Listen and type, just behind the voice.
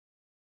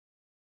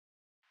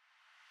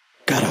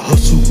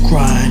hustle,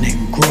 grind,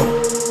 and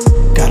grow.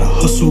 Gotta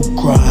hustle,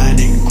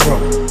 grind, and grow.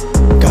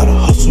 Gotta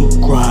hustle,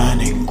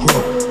 grind, and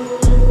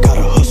grow.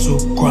 Gotta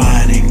hustle,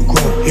 grind, and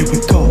grow. Here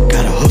we go.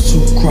 Gotta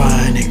hustle,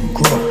 grind, and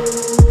grow.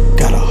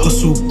 Gotta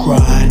hustle,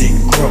 grind,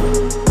 and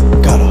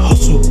grow. Gotta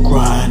hustle,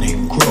 grind,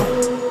 and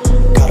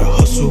grow. Gotta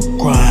hustle,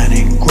 grind,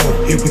 and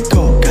grow. Here we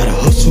go. Gotta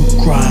hustle,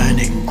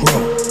 grind, and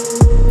grow.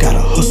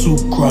 Gotta hustle,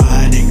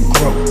 grind, and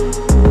grow.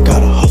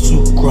 Gotta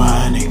hustle,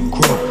 grind, and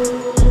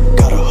grow.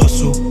 Gotta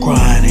hustle,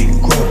 grind,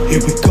 and grow. Here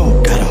we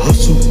go. Gotta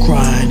hustle,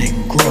 grind,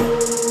 and grow.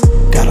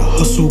 Gotta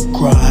hustle,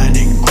 grind,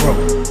 and grow.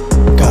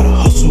 Gotta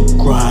hustle,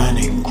 grind,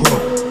 and grow.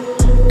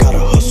 Gotta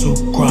hustle,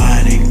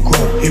 grind, and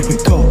grow. Here we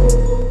go.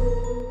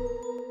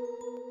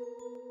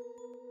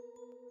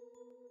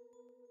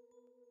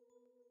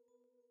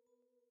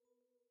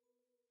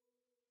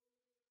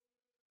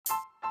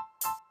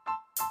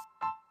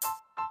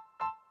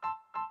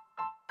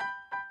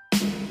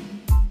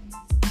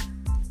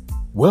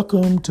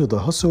 Welcome to the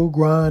Hustle,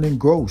 Grind, and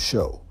Grow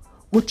Show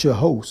with your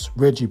host,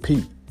 Reggie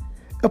P.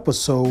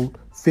 Episode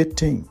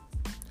 15.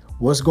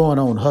 What's going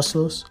on,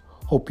 hustlers?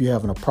 Hope you're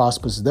having a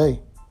prosperous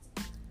day.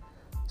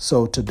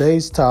 So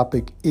today's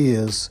topic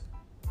is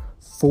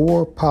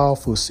 4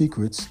 powerful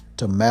secrets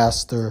to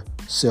master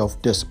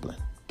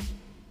self-discipline.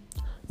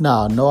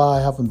 Now, I know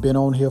I haven't been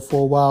on here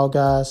for a while,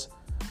 guys.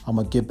 I'm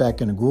going to get back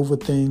in the groove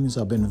of things.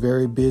 I've been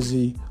very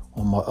busy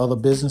on my other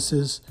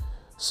businesses.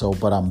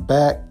 But I'm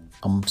back.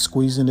 I'm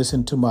squeezing this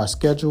into my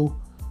schedule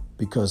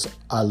because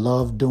I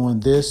love doing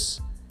this,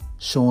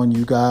 showing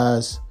you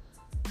guys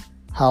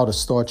how to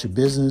start your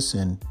business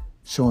and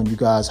showing you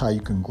guys how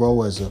you can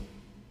grow as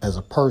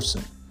a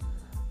person.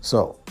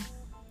 So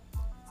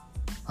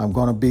I'm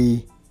going to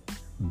be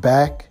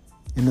back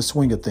in the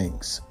swing of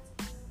things.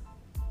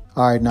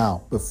 All right,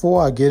 now,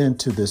 before I get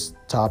into this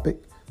topic,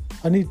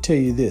 I need to tell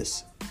you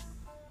this.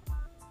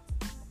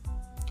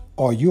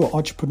 Are you an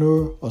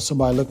entrepreneur or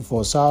somebody looking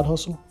for a side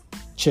hustle?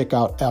 Check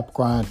out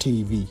AppGrind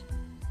TV.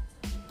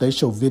 They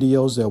show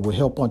videos that will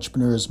help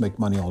entrepreneurs make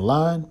money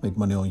online, make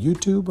money on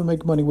YouTube, and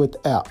make money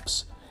with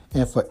apps.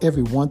 And for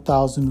every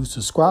 1,000 new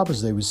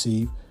subscribers they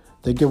receive,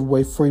 they give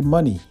away free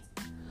money.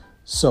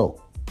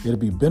 So it'll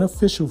be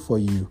beneficial for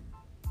you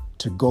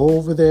to go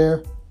over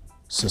there,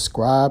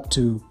 subscribe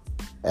to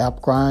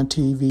AppGrind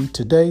TV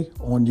today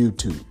on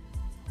YouTube.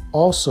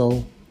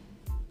 Also,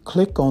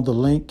 click on the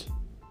link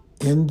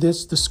in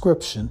this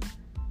description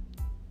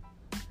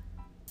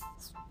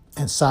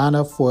and sign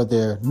up for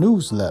their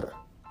newsletter.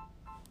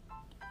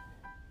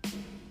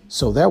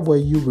 So that way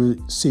you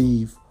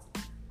receive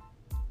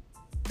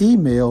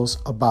emails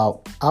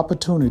about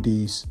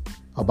opportunities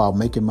about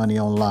making money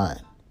online.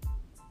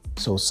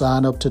 So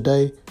sign up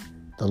today.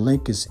 The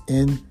link is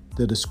in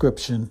the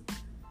description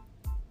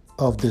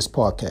of this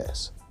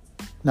podcast.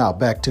 Now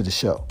back to the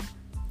show.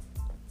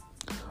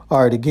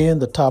 All right, again,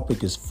 the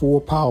topic is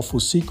 4 powerful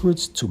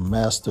secrets to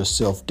master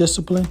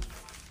self-discipline.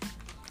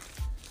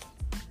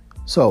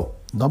 So,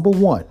 number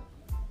 1,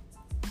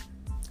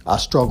 I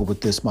struggle with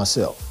this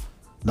myself.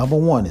 Number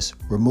 1 is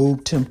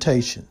remove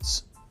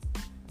temptations.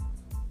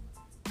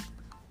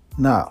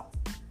 Now,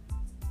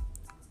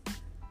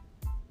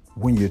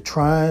 when you're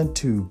trying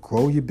to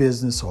grow your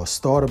business or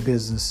start a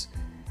business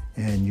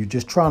and you're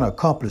just trying to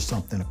accomplish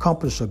something,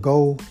 accomplish a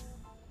goal,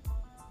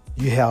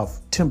 you have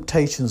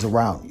temptations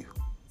around you.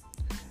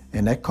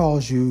 And that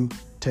causes you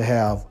to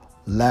have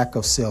lack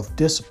of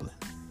self-discipline.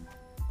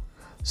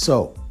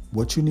 So,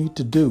 what you need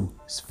to do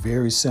is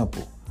very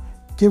simple.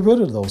 Get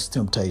rid of those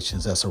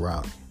temptations that's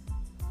around you.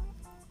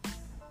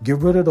 Get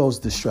rid of those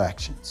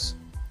distractions.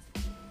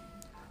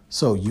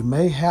 So you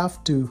may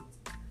have to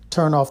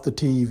turn off the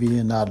TV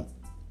and not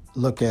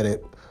look at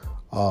it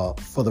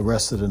for the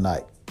rest of the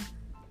night.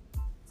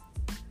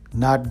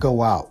 Not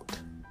go out.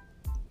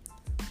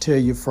 Tell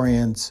your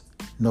friends,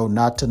 no,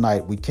 not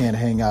tonight. We can't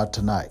hang out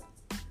tonight.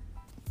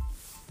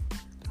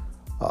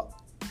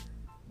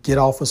 Get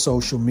off of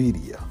social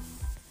media.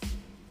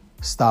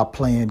 Stop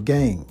playing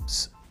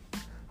games.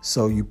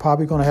 So you're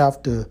probably going to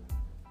have to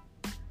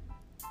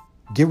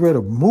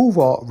remove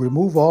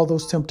all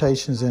those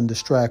temptations and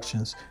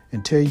distractions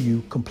until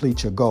you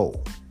complete your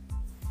goal.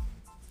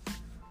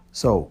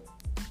 So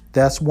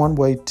that's one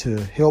way to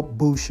help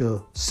boost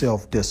your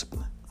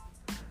self-discipline.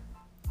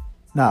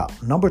 Now,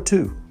 number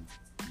 2,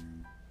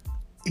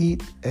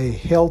 eat a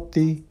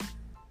healthy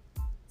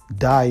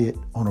diet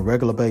on a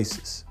regular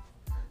basis.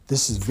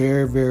 This is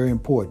very, very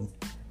important.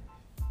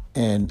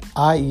 And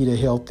I eat a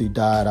healthy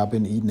diet. I've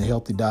been eating a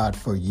healthy diet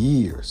for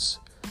years.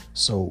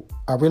 So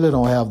I really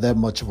don't have that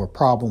much of a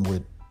problem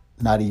with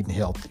not eating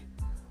healthy.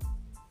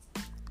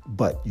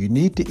 But you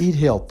need to eat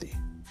healthy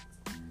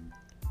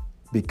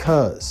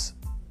because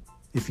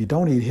if you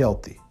don't eat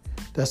healthy,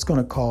 that's going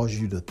to cause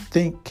you to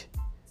think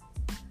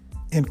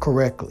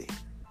incorrectly.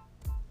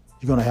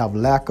 You're going to have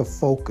lack of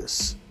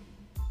focus.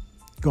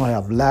 You're going to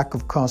have lack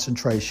of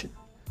concentration,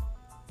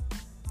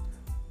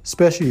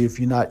 especially if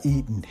you're not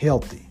eating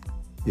healthy.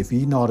 If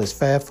you're eating all this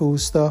fast food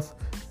stuff,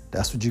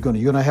 that's what you're going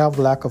to have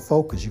lack of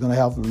focus. You're going to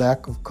have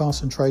lack of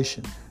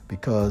concentration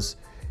because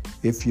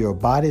If your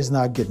body is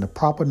not getting the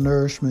proper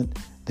nourishment,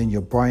 then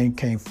your brain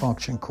can't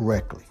function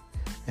correctly.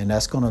 And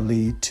that's going to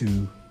lead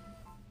to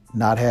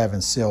not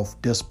having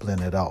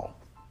self-discipline at all.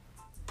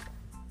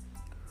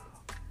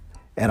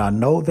 And I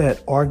know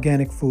that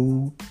organic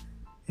food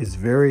is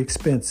very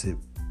expensive.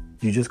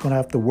 You're just going to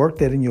have to work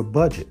that in your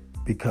budget,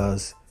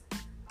 because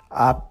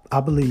I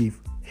believe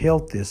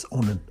health is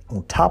on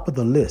top of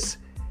the list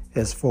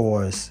as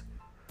far as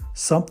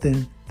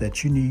something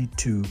that you need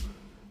to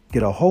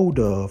get a hold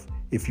of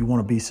if you want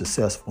to be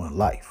successful in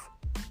life.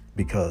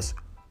 Because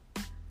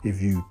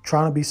if you're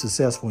trying to be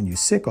successful and you're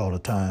sick all the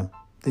time,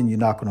 then you're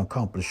not going to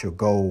accomplish your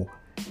goal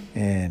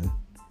and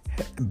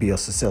be a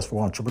successful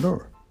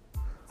entrepreneur.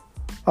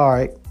 All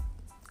right.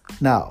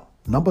 Now,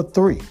 number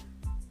 3.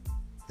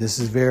 This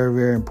is very,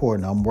 very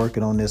important. I'm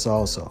working on this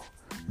also.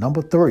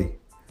 Number 3,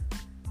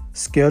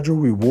 schedule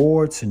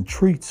rewards and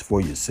treats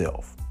for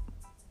yourself.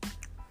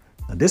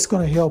 Now, this is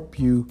going to help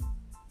you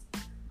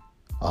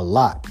a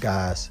lot,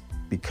 guys,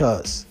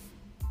 because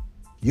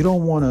you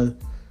don't want to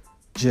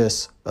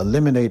just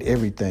eliminate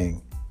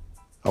everything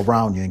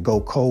around you and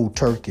go cold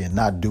turkey and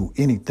not do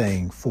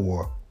anything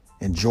for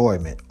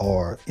enjoyment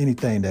or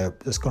anything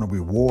that's going to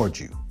reward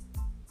you.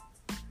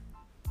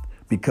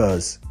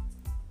 Because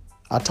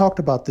I talked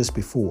about this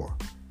before.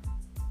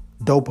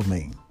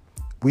 Dopamine.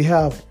 We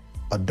have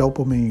a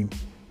dopamine,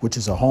 which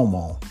is a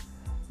hormone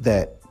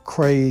that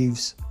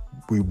craves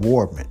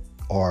rewardment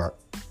or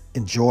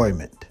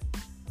enjoyment.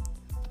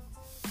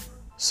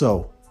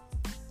 So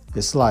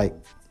it's like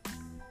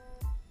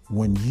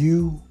when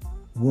you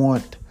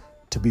want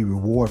to be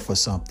rewarded for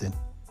something,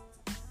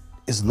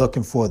 it's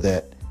looking for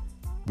that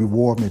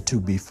rewardment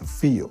to be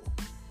fulfilled.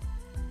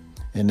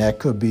 And that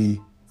could be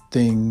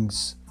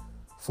things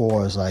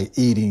for us like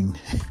eating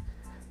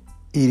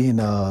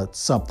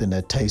something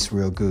that tastes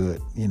real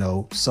good,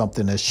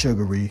 something that's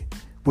sugary,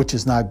 which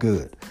is not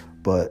good,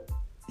 but,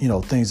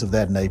 things of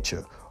that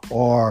nature,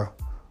 or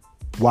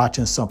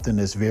watching something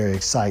that's very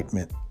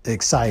exciting,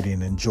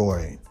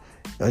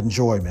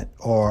 enjoyment,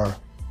 or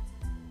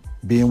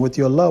being with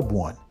your loved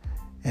one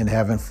and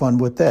having fun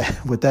with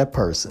that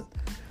person.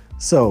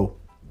 So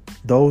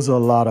those are a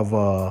lot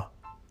of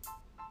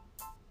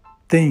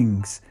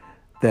things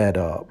that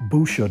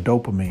boost your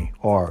dopamine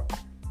or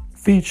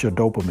feed your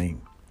dopamine.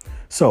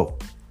 So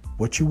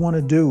what you want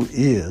to do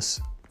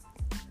is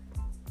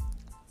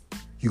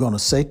you're going to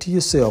say to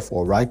yourself,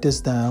 or write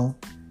this down,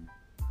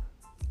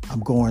 I'm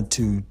going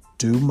to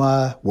do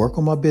my work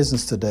on my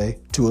business today,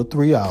 2 or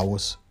 3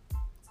 hours.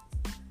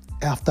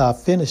 After I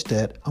finish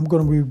that, I'm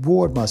going to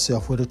reward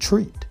myself with a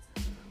treat.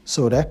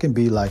 So that can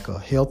be like a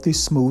healthy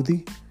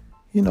smoothie,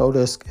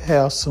 that's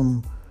have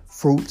some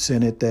fruits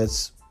in it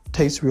that's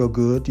tastes real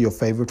good, your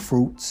favorite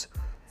fruits.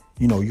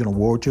 You're going to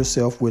reward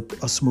yourself with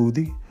a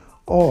smoothie.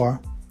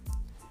 Or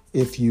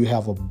if you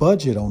have a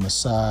budget on the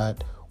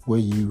side where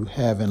you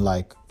having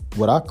like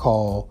what I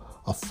call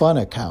a fun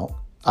account,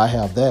 I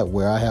have that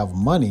where I have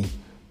money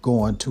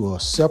going to a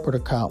separate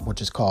account,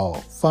 which is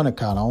called fun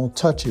account. I don't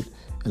touch it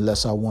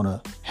unless I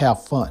want to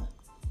have fun.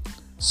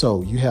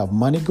 So you have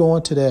money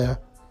going to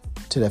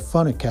that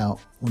fun account.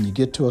 When you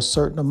get to a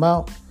certain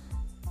amount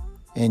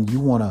and you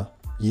want to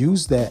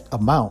use that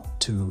amount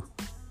to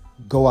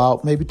go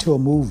out maybe to a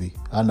movie.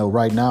 I know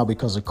right now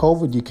because of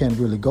COVID, you can't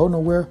really go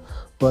nowhere,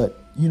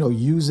 but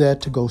use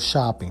that to go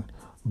shopping,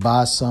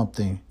 buy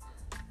something,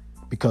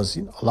 because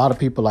a lot of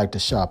people like to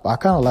shop. I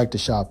kind of like to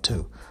shop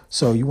too.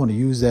 So you want to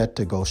use that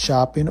to go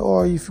shopping,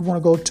 or if you want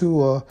to go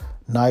to a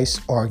nice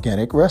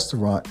organic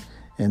restaurant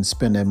and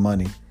spend that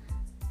money,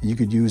 you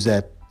could use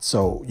that.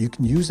 So you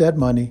can use that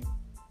money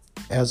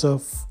as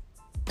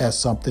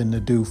something to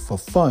do for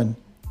fun.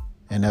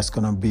 And that's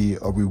going to be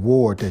a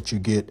reward that you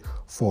get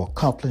for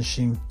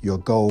accomplishing your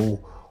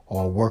goal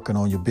or working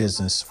on your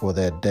business for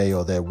that day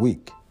or that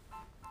week.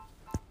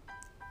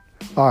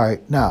 All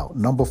right. Now,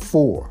 number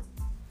 4.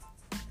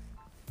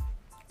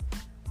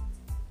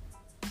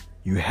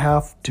 You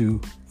have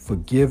to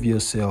forgive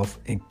yourself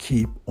and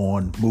keep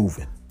on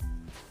moving.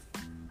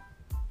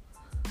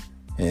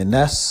 And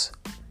that's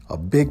a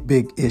big,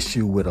 big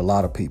issue with a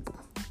lot of people.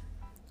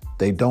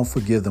 They don't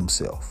forgive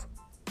themselves.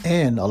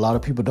 And a lot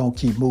of people don't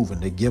keep moving.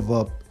 They give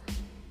up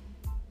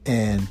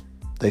and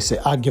they say,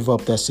 I give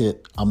up. That's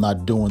it. I'm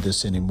not doing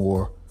this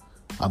anymore.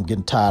 I'm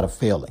getting tired of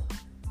failing.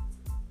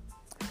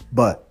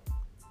 But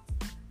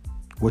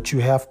what you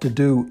have to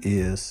do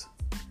is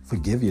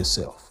forgive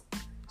yourself.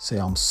 Say,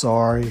 I'm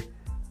sorry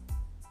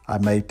I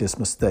made this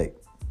mistake.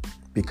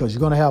 Because you're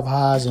going to have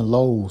highs and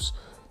lows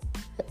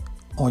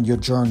on your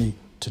journey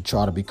to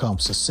try to become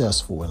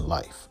successful in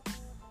life.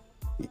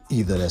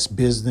 Either that's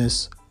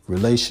business,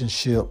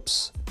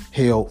 relationships,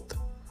 health.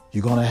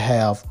 You're going to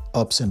have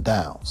ups and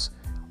downs.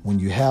 When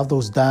you have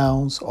those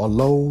downs or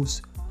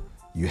lows,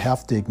 you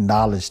have to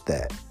acknowledge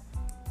that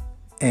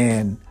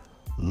and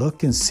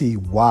look and see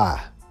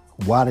why.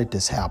 Why did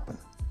this happen?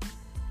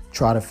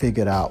 Try to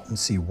figure it out and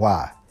see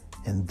why.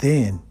 And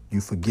then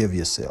you forgive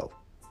yourself.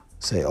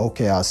 Say,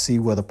 okay, I see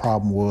where the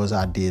problem was.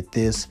 I did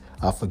this.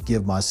 I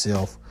forgive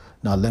myself.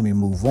 Now let me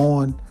move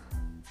on.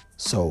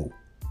 So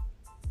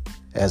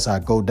as I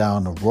go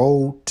down the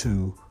road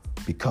to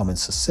becoming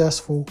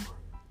successful,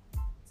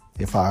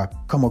 if I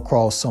come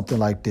across something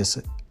like this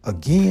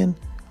again,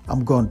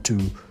 I'm going to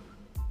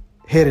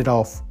head it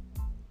off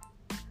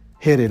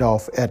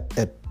at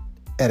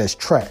its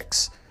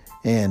tracks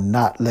and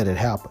not let it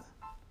happen.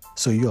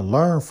 So you'll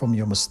learn from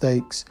your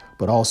mistakes,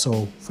 but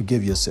also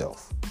forgive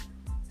yourself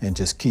and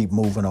just keep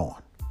moving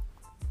on.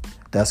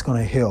 That's going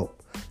to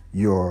help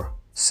your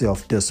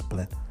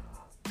self-discipline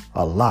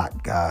a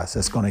lot, guys.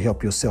 That's going to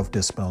help your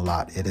self-discipline a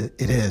lot.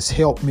 It has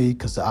helped me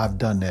because I've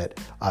done that.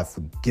 I've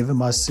forgiven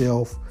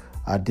myself.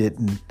 I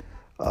didn't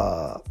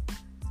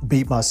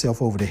beat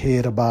myself over the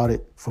head about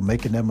it for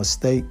making that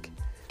mistake.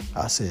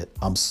 I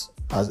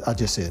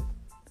just said,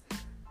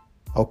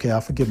 okay, I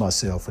forgive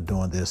myself for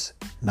doing this.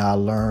 Now I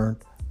learned.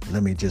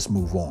 Let me just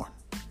move on.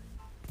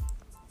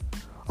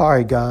 All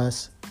right,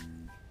 guys.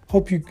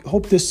 Hope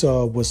this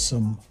was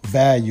some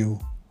value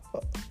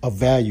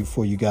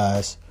for you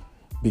guys,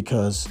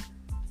 because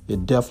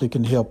it definitely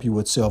can help you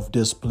with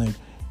self-discipline.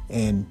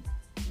 And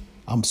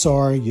I'm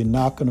sorry, you're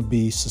not going to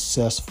be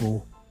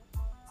successful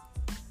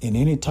in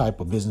any type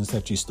of business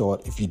that you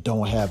start if you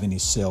don't have any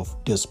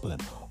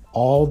self-discipline.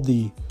 All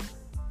these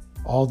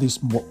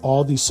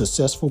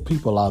successful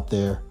people out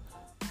there,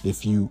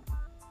 if you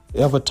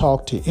ever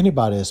talk to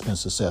anybody that's been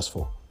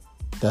successful,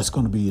 that's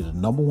going to be the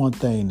number one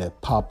thing that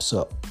pops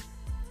up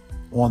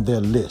on their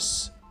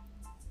list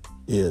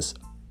is,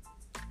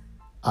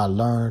 I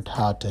learned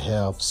how to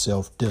have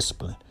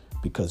self-discipline.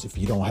 Because if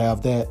you don't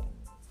have that,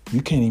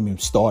 you can't even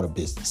start a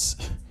business.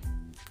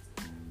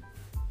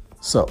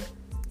 So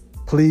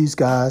please,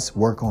 guys,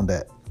 work on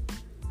that.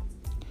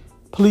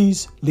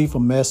 Please leave a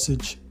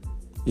message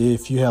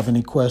if you have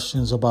any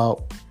questions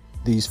about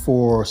these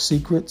 4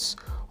 secrets,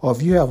 or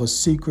if you have a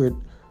secret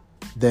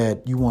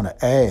that you want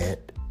to add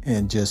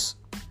and just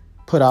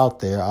put out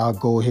there, I'll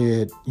go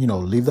ahead,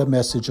 leave that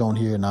message on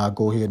here and I'll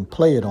go ahead and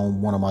play it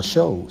on one of my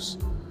shows.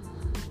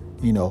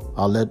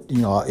 I'll let,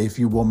 if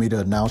you want me to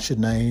announce your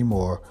name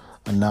or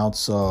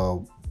announce,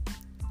 if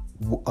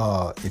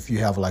you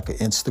have like an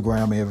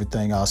Instagram and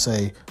everything, I'll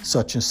say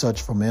such and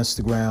such from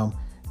Instagram.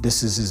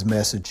 This is his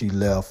message he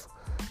left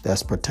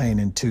that's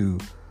pertaining to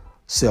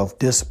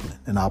self-discipline,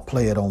 and I'll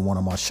play it on one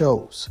of my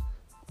shows.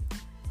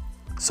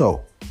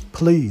 So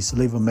please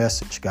leave a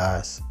message,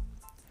 guys.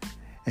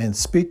 And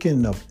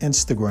speaking of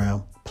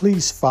Instagram,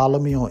 please follow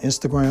me on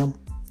Instagram.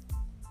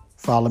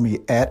 Follow me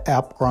at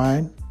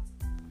AppGrind.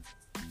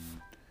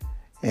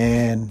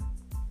 And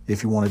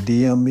if you want to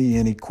DM me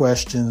any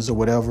questions or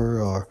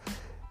whatever, or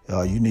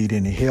you need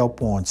any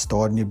help on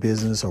starting your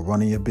business or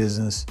running your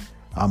business,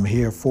 I'm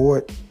here for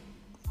it,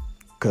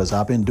 because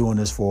I've been doing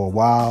this for a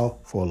while,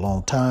 for a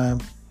long time.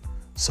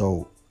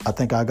 So I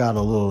think I got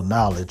a little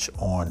knowledge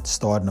on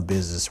starting a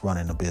business,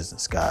 running a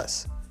business,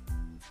 guys.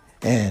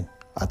 And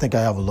I think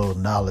I have a little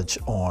knowledge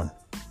on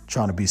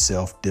trying to be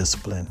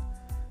self-disciplined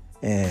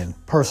and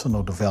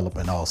personal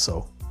development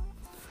also.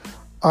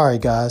 All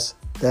right, guys,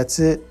 that's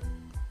it.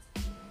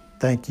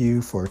 Thank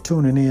you for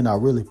tuning in. I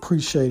really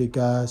appreciate it,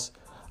 guys.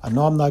 I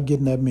know I'm not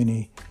getting that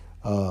many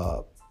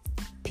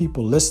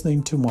people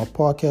listening to my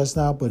podcast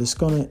now, but it's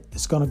gonna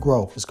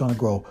grow. It's gonna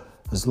grow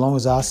as long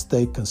as I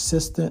stay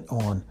consistent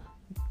on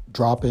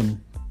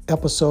dropping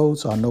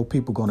episodes. I know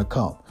people are gonna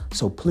come.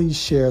 So please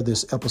share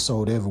this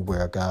episode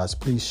everywhere, guys.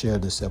 Please share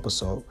this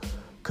episode,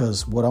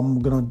 because what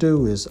I'm gonna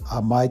do is I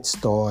might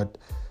start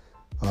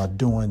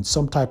doing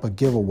some type of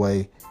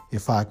giveaway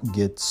if I can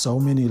get so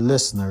many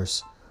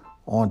listeners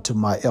onto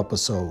my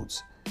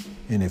episodes.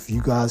 And if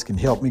you guys can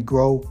help me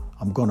grow,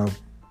 I'm going to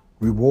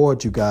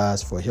reward you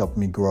guys for helping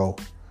me grow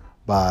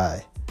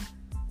by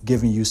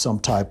giving you some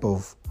type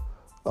of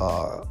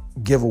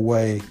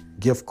giveaway,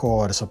 gift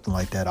card or something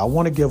like that. I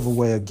want to give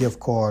away a gift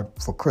card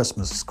for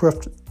Christmas.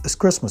 It's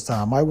Christmas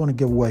time. I want to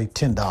give away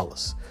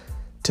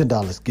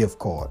 $10 gift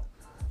card.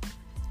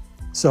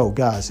 So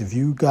guys, if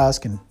you guys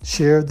can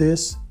share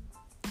this,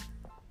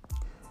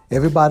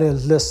 everybody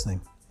is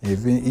listening.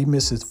 Even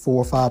if it's 4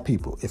 or 5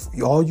 people, if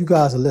all you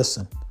guys are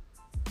listening,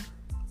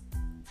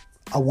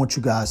 I want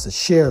you guys to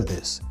share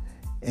this.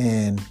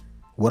 And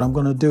what I'm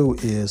going to do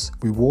is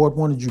reward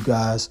one of you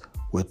guys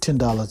with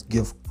 $10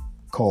 gift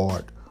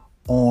card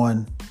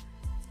on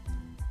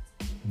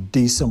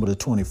December the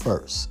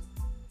 21st.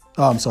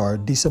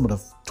 December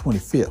the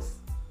 25th.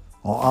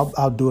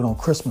 I'll do it on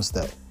Christmas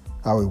Day.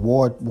 I'll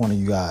reward one of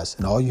you guys.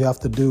 And all you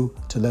have to do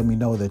to let me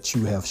know that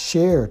you have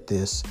shared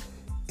this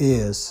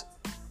is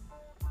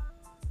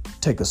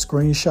take a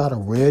screenshot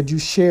of where you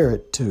share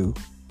it to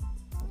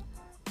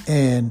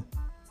and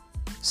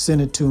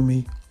send it to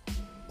me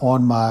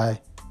on my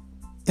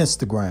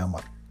Instagram.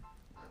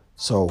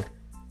 So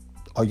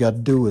all you got to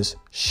do is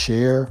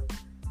share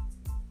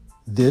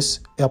this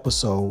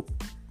episode,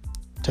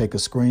 take a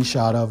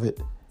screenshot of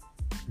it,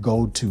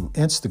 go to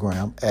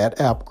Instagram at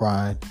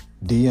AppGrind,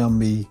 DM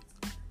me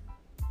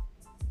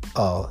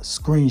a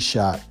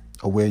screenshot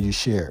of where you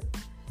share it.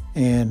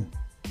 And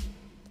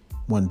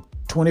when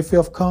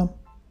 25th come,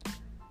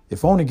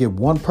 if I only get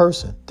one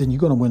person, then you're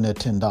going to win that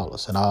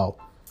 $10, and I'll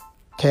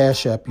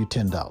cash app you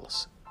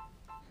 $10.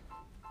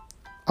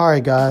 All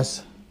right,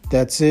 guys,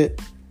 that's it.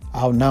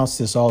 I'll announce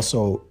this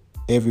also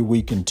every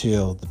week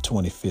until the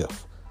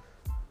 25th.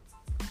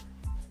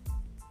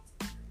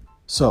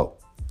 So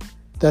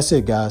that's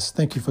it, guys.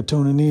 Thank you for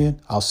tuning in.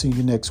 I'll see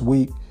you next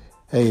week.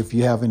 Hey, if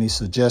you have any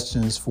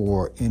suggestions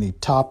for any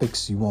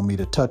topics you want me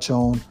to touch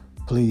on,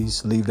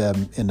 please leave that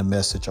in the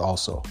message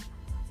also.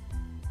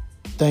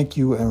 Thank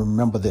you, and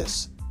remember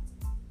this.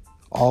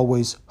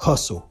 Always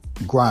hustle,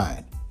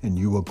 grind, and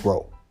you will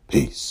grow.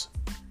 Peace.